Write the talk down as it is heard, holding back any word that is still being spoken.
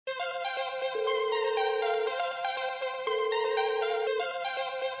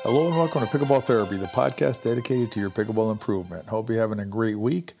Hello and welcome to Pickleball Therapy, the podcast dedicated to your pickleball improvement. Hope you're having a great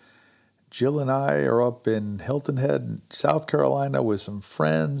week. Jill and I are up in Hilton Head, South Carolina with some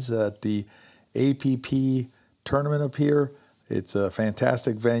friends at the APP tournament up here. It's a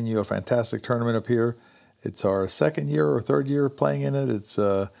fantastic venue, a fantastic tournament up here. It's our second year or third year playing in it. It's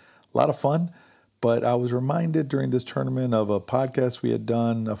a lot of fun. But I was reminded during this tournament of a podcast we had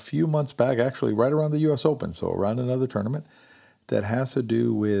done a few months back, actually right around the U.S. Open, so around another tournament, that has to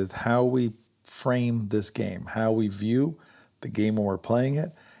do with how we frame this game, how we view the game when we're playing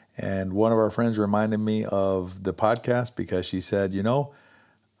it. And one of our friends reminded me of the podcast because she said,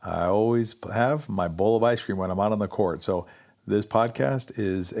 I always have my bowl of ice cream when I'm out on the court. So this podcast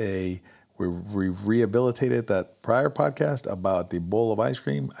is we've rehabilitated that prior podcast about the bowl of ice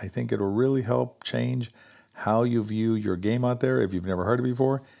cream. I think it'll really help change how you view your game out there if you've never heard it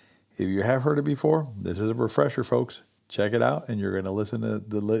before. If you have heard it before, this is a refresher, folks. Check it out, and you're going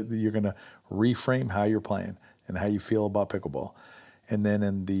to you're going to reframe how you're playing and how you feel about pickleball. And then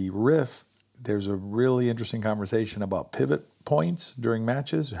in the riff, there's a really interesting conversation about pivot points during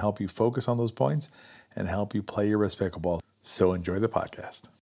matches to help you focus on those points and help you play your best pickleball. So enjoy the podcast.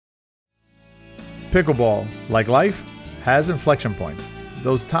 Pickleball, like life, has inflection points.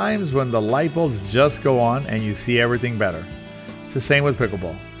 Those times when the light bulbs just go on and you see everything better. It's the same with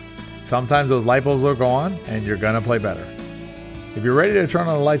pickleball. Sometimes those light bulbs will go on and you're going to play better. If you're ready to turn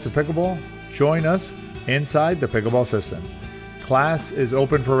on the lights of pickleball, join us inside the pickleball system. Class is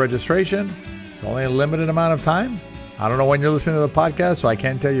open for registration. It's only a limited amount of time. I don't know when you're listening to the podcast, so I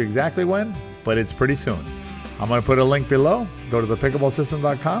can't tell you exactly when, but it's pretty soon. I'm going to put a link below. Go to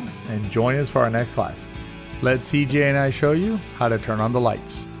thepickleballsystem.com and join us for our next class. Let CJ and I show you how to turn on the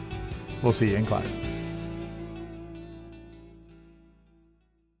lights. We'll see you in class.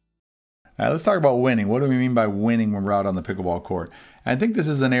 All right, let's talk about winning. What do we mean by winning when we're out on the pickleball court? I think this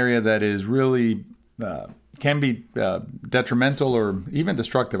is an area that is really can be detrimental or even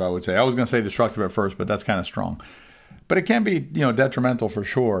destructive, I would say. I was going to say destructive at first, but that's kind of strong. But it can be, detrimental for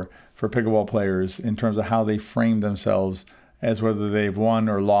sure for pickleball players in terms of how they frame themselves as whether they've won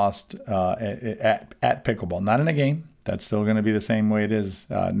or lost at pickleball. Not in a game. That's still going to be the same way it is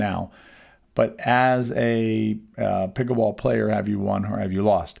now. But as a pickleball player, have you won or have you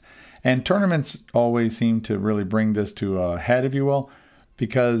lost? And tournaments always seem to really bring this to a head, if you will,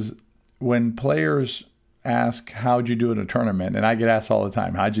 because when players ask, how'd you do in a tournament? And I get asked all the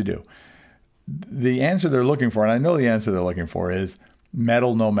time, how'd you do? The answer they're looking for, and I know the answer they're looking for, is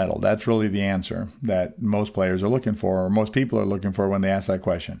medal, no medal. That's really the answer that most players are looking for, or most people are looking for when they ask that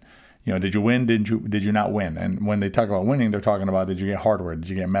question. Did you win? Did you not win? And when they talk about winning, they're talking about, did you get hardware? Did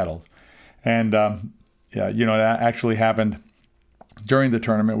you get medals? And, that actually happened during the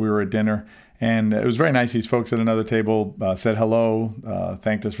tournament. We were at dinner, and it was very nice. These folks at another table said hello,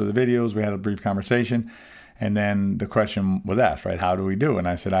 thanked us for the videos. We had a brief conversation, and then the question was asked, right? How do we do? And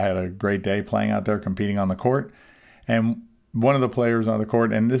I said, I had a great day playing out there, competing on the court. And one of the players on the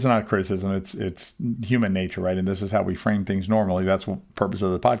court, and this is not criticism, it's human nature, right? And this is how we frame things normally. That's the purpose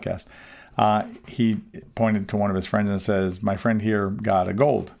of the podcast. He pointed to one of his friends and says, my friend here got a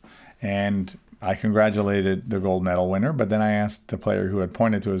gold. And I congratulated the gold medal winner, but then I asked the player who had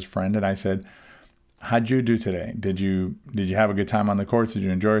pointed to his friend, and I said, how'd you do today? Did you have a good time on the courts? Did you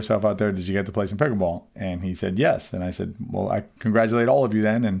enjoy yourself out there? Did you get to play some pickleball? And he said, yes. And I said, well, I congratulate all of you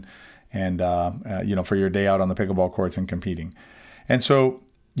then, and for your day out on the pickleball courts and competing. And so,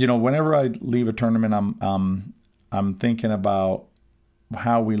 whenever I leave a tournament, I'm thinking about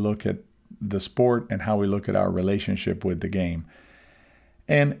how we look at the sport and how we look at our relationship with the game.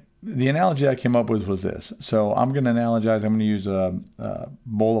 And the analogy I came up with was this. So I'm going to analogize. I'm going to use a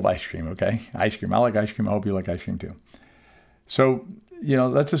bowl of ice cream, okay? Ice cream. I like ice cream. I hope you like ice cream too. So,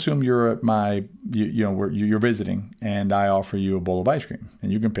 let's assume you're at you're visiting, and I offer you a bowl of ice cream.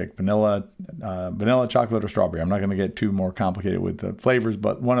 And you can pick vanilla, chocolate, or strawberry. I'm not going to get too more complicated with the flavors,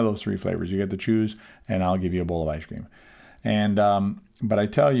 but one of those three flavors. You get to choose, and I'll give you a bowl of ice cream. And but I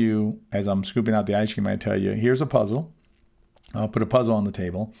tell you, as I'm scooping out the ice cream, I tell you, here's a puzzle. I'll put a puzzle on the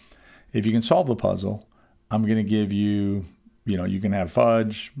table. If you can solve the puzzle, I'm going to give you, you can have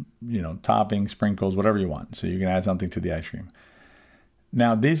fudge, toppings, sprinkles, whatever you want. So you can add something to the ice cream.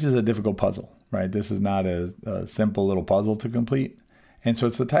 Now, this is a difficult puzzle, right? This is not a simple little puzzle to complete. And so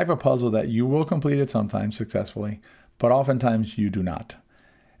it's the type of puzzle that you will complete it sometimes successfully, but oftentimes you do not.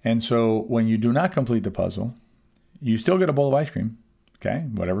 And so when you do not complete the puzzle, you still get a bowl of ice cream, okay?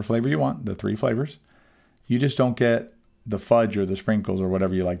 Whatever flavor you want, the 3 flavors. You just don't get the fudge or the sprinkles or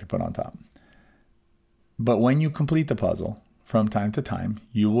whatever you like to put on top. But when you complete the puzzle, from time to time,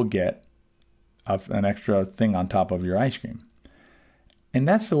 you will get an extra thing on top of your ice cream. And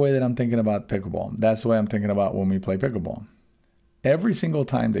that's the way that I'm thinking about pickleball. That's the way I'm thinking about when we play pickleball. Every single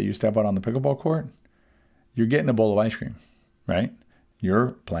time that you step out on the pickleball court, you're getting a bowl of ice cream, right?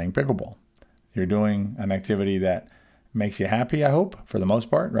 You're playing pickleball. You're doing an activity that makes you happy, I hope, for the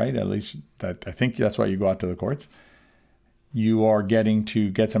most part, right? At least I think that's why you go out to the courts. You are getting to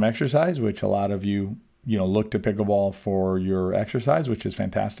get some exercise, which a lot of you look to pickleball for your exercise, which is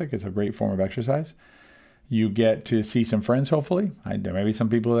fantastic. It's a great form of exercise. You get to see some friends, hopefully. There may be some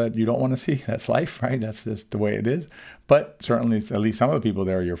people that you don't want to see. That's life, right? That's just the way it is. But certainly, at least some of the people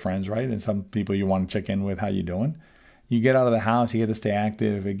there are your friends, right? And some people you want to check in with, how you doing. You get out of the house, you get to stay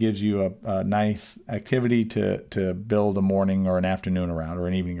active. It gives you a nice activity to build a morning or an afternoon around or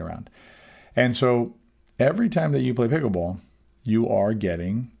an evening around. And so every time that you play pickleball, you are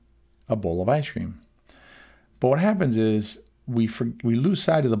getting a bowl of ice cream. But what happens is we lose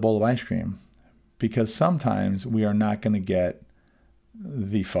sight of the bowl of ice cream because sometimes we are not going to get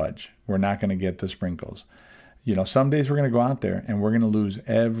the fudge. We're not going to get the sprinkles. Some days we're going to go out there and we're going to lose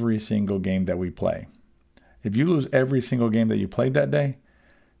every single game that we play. If you lose every single game that you played that day,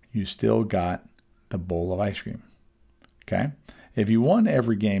 you still got the bowl of ice cream. Okay? If you won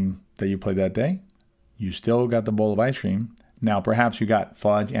every game that you played that day, you still got the bowl of ice cream. Now, perhaps you got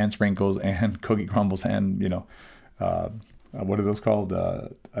fudge and sprinkles and cookie crumbles and, what are those called?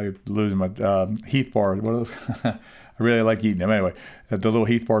 I lose my Heath bar. What are those? I really like eating them. Anyway, the little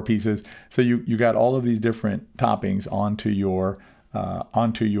Heath bar pieces. So you got all of these different toppings onto your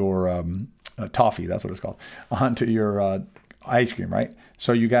toffee, that's what it's called, onto your ice cream, right?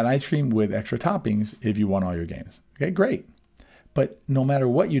 So you got ice cream with extra toppings if you won all your games. Okay, great. But no matter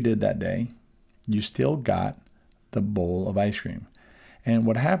what you did that day, you still got the bowl of ice cream. And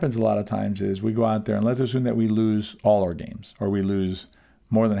what happens a lot of times is we go out there and let's assume that we lose all our games or we lose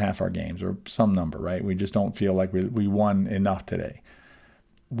more than half our games or some number, right? We just don't feel like we won enough today.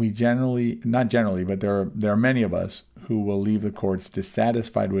 We not generally, but there are many of us who will leave the courts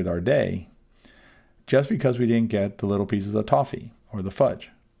dissatisfied with our day just because we didn't get the little pieces of toffee or the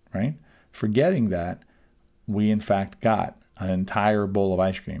fudge, right? Forgetting that we in fact got an entire bowl of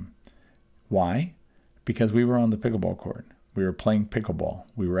ice cream. Why? Because we were on the pickleball court. We were playing pickleball.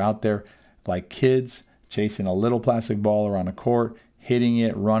 We were out there like kids chasing a little plastic ball around a court, hitting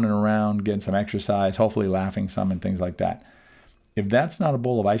it, running around, getting some exercise, hopefully laughing some and things like that. If that's not a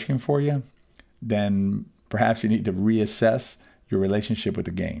bowl of ice cream for you, then perhaps you need to reassess your relationship with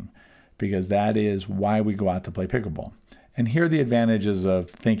the game, because that is why we go out to play pickleball. And here are the advantages of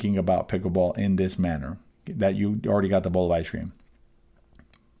thinking about pickleball in this manner, that you already got the bowl of ice cream.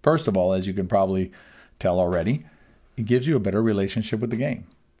 First of all, as you can probably tell already, it gives you a better relationship with the game.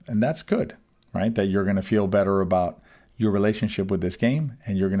 And that's good, right? That you're going to feel better about your relationship with this game,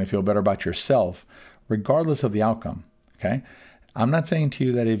 and you're going to feel better about yourself, regardless of the outcome, okay? I'm not saying to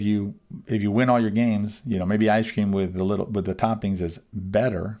you that if you win all your games, maybe ice cream with the toppings is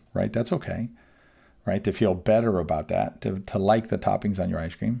better, right? That's okay, right? To feel better about that, to like the toppings on your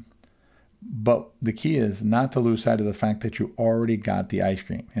ice cream. But the key is not to lose sight of the fact that you already got the ice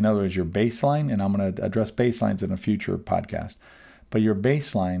cream. In other words, your baseline, and I'm going to address baselines in a future podcast, but your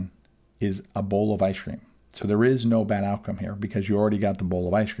baseline is a bowl of ice cream. So there is no bad outcome here because you already got the bowl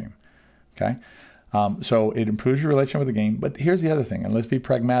of ice cream, okay? So it improves your relationship with the game. But here's the other thing, and let's be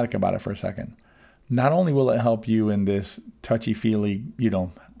pragmatic about it for a second. Not only will it help you in this touchy-feely,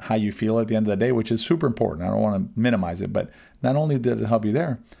 how you feel at the end of the day, which is super important. I don't want to minimize it, but not only does it help you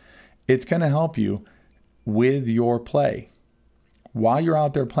there, it's going to help you with your play. While you're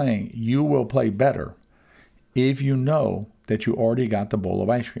out there playing, you will play better if you know that you already got the bowl of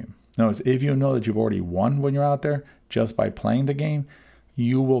ice cream. Notice, if you know that you've already won when you're out there just by playing the game,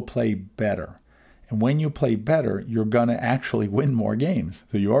 you will play better. And when you play better, you're going to actually win more games.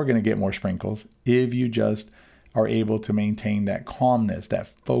 So you are going to get more sprinkles if you just are able to maintain that calmness, that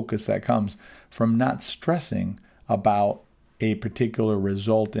focus that comes from not stressing about a particular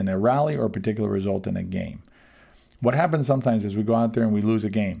result in a rally or a particular result in a game. What happens sometimes is we go out there and we lose a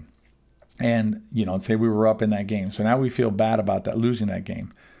game. And, say we were up in that game. So now we feel bad about that, losing that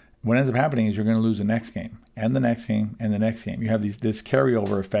game. What ends up happening is you're going to lose the next game and the next game and the next game. You have this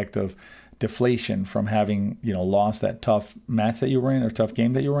carryover effect of deflation from having, lost that tough match that you were in or tough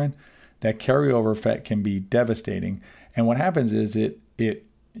game that you were in. That carryover effect can be devastating. And what happens is you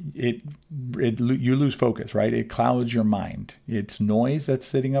lose focus, right? It clouds your mind. It's noise that's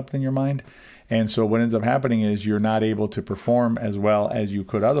sitting up in your mind. And so what ends up happening is you're not able to perform as well as you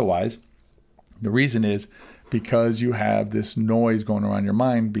could otherwise. The reason is because you have this noise going around your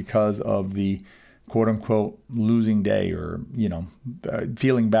mind because of the quote unquote losing day or,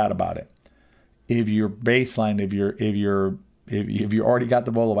 feeling bad about it. If your baseline, if your if you already got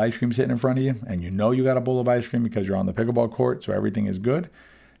the bowl of ice cream sitting in front of you and you know you got a bowl of ice cream because you're on the pickleball court, so everything is good,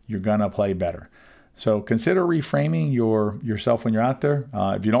 you're going to play better. So consider reframing yourself when you're out there.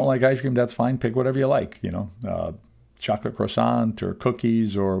 If you don't like ice cream, that's fine. Pick whatever you like, chocolate croissant or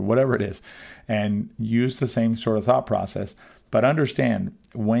cookies or whatever it is, and use the same sort of thought process. But understand,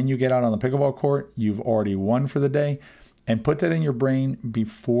 when you get out on the pickleball court, you've already won for the day, and put that in your brain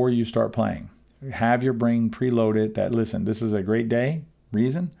before you start playing. Have your brain preloaded that, listen, this is a great day.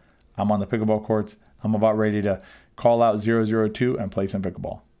 Reason? I'm on the pickleball courts. I'm about ready to call out 002 and play some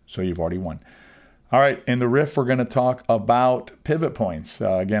pickleball. So you've already won. All right, in the riff, we're going to talk about pivot points.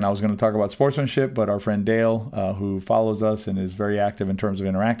 Again, I was going to talk about sportsmanship, but our friend Dale, who follows us and is very active in terms of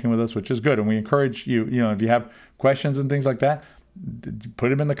interacting with us, which is good. And we encourage you, if you have questions and things like that, put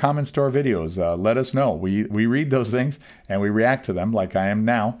them in the comments to our videos. Let us know. We read those things and we react to them like I am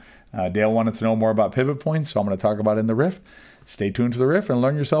now. Dale wanted to know more about pivot points, so I'm going to talk about it in the riff. Stay tuned to the riff and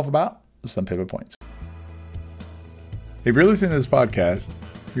learn yourself about some pivot points. If you're listening to this podcast,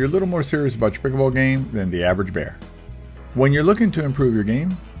 you're a little more serious about your pickleball game than the average bear. When you're looking to improve your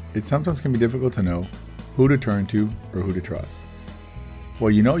game, it sometimes can be difficult to know who to turn to or who to trust. Well,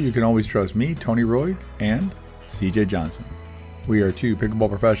 you can always trust me, Tony Roy, and CJ Johnson. We are two pickleball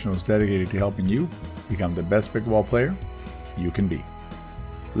professionals dedicated to helping you become the best pickleball player you can be.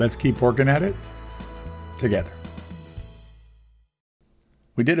 Let's keep working at it together.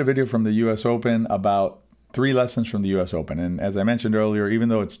 We did a video from the US Open about 3 lessons from the US Open. And as I mentioned earlier, even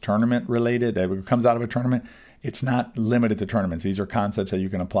though it's tournament related, it comes out of a tournament, it's not limited to tournaments. These are concepts that you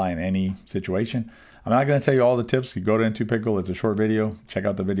can apply in any situation. I'm not going to tell you all the tips. You go to Into Pickle. It's a short video. Check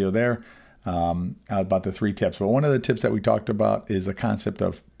out the video there about the 3 tips. But one of the tips that we talked about is the concept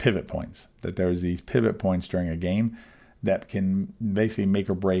of pivot points, that there's these pivot points during a game that can basically make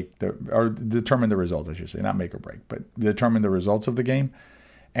or break, or determine the results, I should say. Not make or break, but determine the results of the game.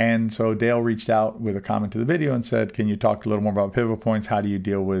 And so Dale reached out with a comment to the video and said, "Can you talk a little more about pivot points? How do you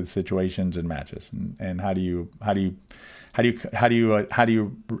deal with situations and matches, and how do you deal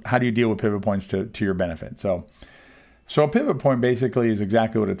with pivot points to your benefit?" So a pivot point basically is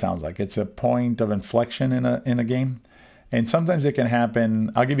exactly what it sounds like. It's a point of inflection in a game, and sometimes it can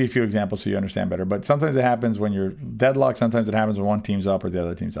happen. I'll give you a few examples so you understand better. But sometimes it happens when you're deadlocked. Sometimes it happens when one team's up or the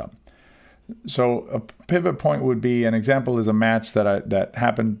other team's up. So a pivot point would be, an example is a match that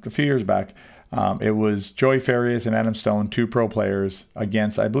happened a few years back. It was Joey Farias and Adam Stone, 2 pro players,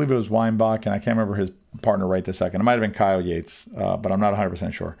 against, I believe it was Weinbach, and I can't remember his partner right this second. It might have been Kyle Yates, but I'm not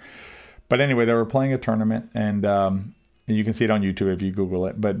 100% sure. But anyway, they were playing a tournament, and you can see it on YouTube if you Google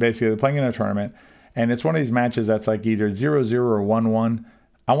it. But basically, they're playing in a tournament, and it's one of these matches that's like either 0-0 or 1-1.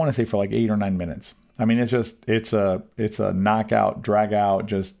 I want to say for like 8 or 9 minutes. I mean, it's a knockout, drag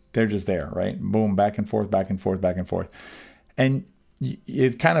out, they're just there, right? Boom, back and forth, back and forth, back and forth. And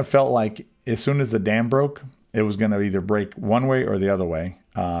it kind of felt like as soon as the dam broke, it was going to either break one way or the other way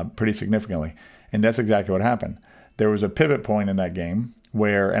pretty significantly. And that's exactly what happened. There was a pivot point in that game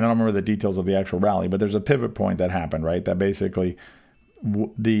where, and I don't remember the details of the actual rally, but there's a pivot point that happened, right? That basically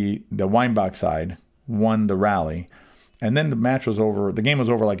the Weinbach side won the rally. And then the match was over. The game was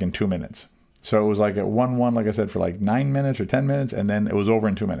over like in 2 minutes. So it was like at 1-1, like I said, for like 9 minutes or 10 minutes, and then it was over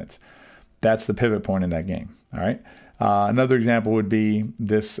in 2 minutes. That's the pivot point in that game. All right. Another example would be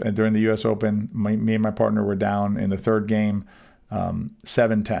this during the US Open. Me and my partner were down in the 3rd game,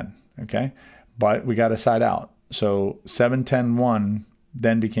 7-10. Okay. But we got a side out. So 7-10-1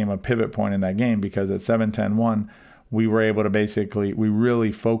 then became a pivot point in that game, because at 7-10-1, we were able to we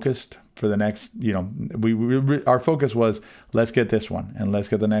really focused for the next, our focus was, let's get this one and let's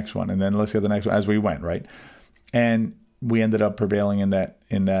get the next one and then let's get the next one as we went, right? And we ended up prevailing in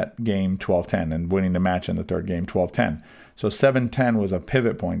that game 12-10 and winning the match in the 3rd game 12-10. So 7-10 was a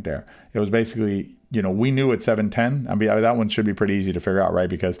pivot point there. It was basically, we knew at 7-10, I mean, that one should be pretty easy to figure out, right?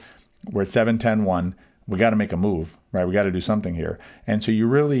 Because we're at 7-10-1. We got to make a move, right? We got to do something here. And so you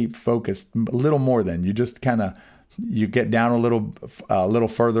really focus a little more than you just kind of, you get down a little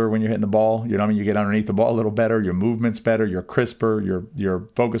further when you're hitting the ball. You know what I mean? You get underneath the ball a little better. Your movement's better. You're crisper. Your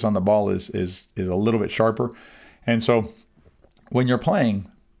focus on the ball is a little bit sharper. And so when you're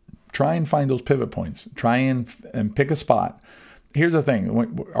playing, try and find those pivot points. Try and pick a spot. Here's the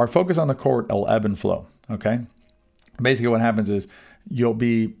thing. Our focus on the court will ebb and flow, okay? Basically what happens is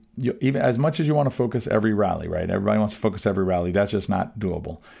even as much as you want to focus every rally, right? Everybody wants to focus every rally. That's just not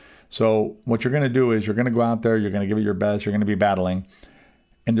doable. So what you're going to do is you're going to go out there, you're going to give it your best, you're going to be battling,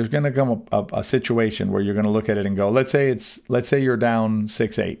 and there's going to come a situation where you're going to look at it and go, let's say you're down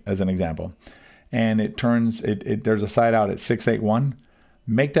 6-8 as an example, and there's a side out at 6-8-1.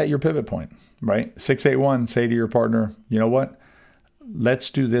 make that your pivot point, right? 6-8-1, say to your partner, you know what? Let's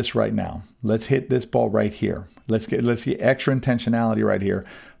do this right now. Let's hit this ball right here. Let's get extra intentionality right here.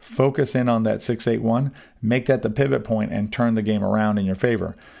 Focus in on that 6-8-1, make that the pivot point and turn the game around in your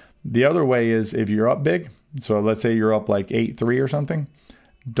favor. The other way is if you're up big, so let's say you're up like 8-3 or something,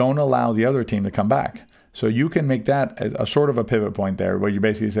 don't allow the other team to come back. So you can make that a sort of a pivot point there where you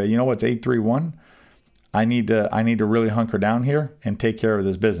basically say, you know what, it's 8-3-1. I need to really hunker down here and take care of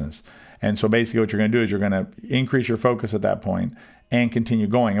this business. And so basically what you're going to do is you're going to increase your focus at that point and continue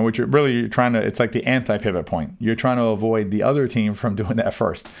going. And what you're trying to, it's like the anti-pivot point. You're trying to avoid the other team from doing that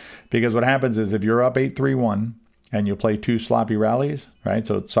first. Because what happens is if you're up 8-3-1 and you play 2 sloppy rallies, right?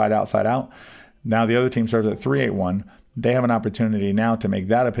 So side out. Now the other team serves at 3-8-1. They have an opportunity now to make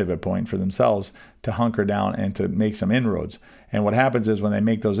that a pivot point for themselves to hunker down and to make some inroads. And what happens is when they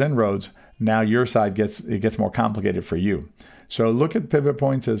make those inroads, now your side gets more complicated for you. So look at pivot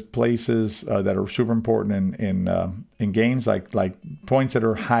points as places that are super important in games, like points that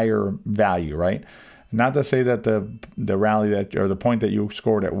are higher value, right? Not to say that the rally that or the point that you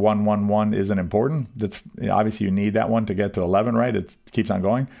scored at 1-1-1 isn't important. That's obviously you need that one to get to 11, right? It keeps on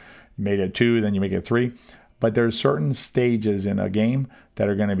going. You made it 2, then you make it 3. But there's certain stages in a game that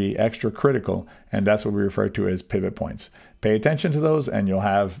are going to be extra critical, and that's what we refer to as pivot points. Pay attention to those, and you'll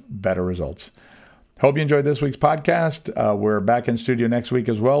have better results. Hope you enjoyed this week's podcast. We're back in studio next week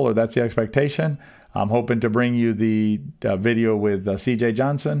as well, or that's the expectation. I'm hoping to bring you the video with CJ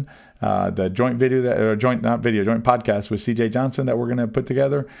Johnson, the joint podcast with CJ Johnson that we're going to put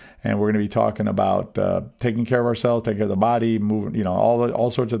together, and we're going to be talking about taking care of ourselves, taking care of the body, moving,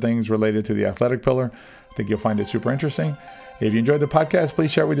 all sorts of things related to the athletic pillar. I think you'll find it super interesting. If you enjoyed the podcast,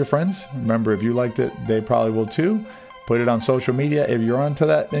 please share it with your friends. Remember, if you liked it, they probably will too. Put it on social media if you're into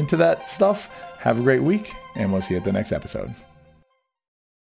that stuff. Have a great week, and we'll see you at the next episode.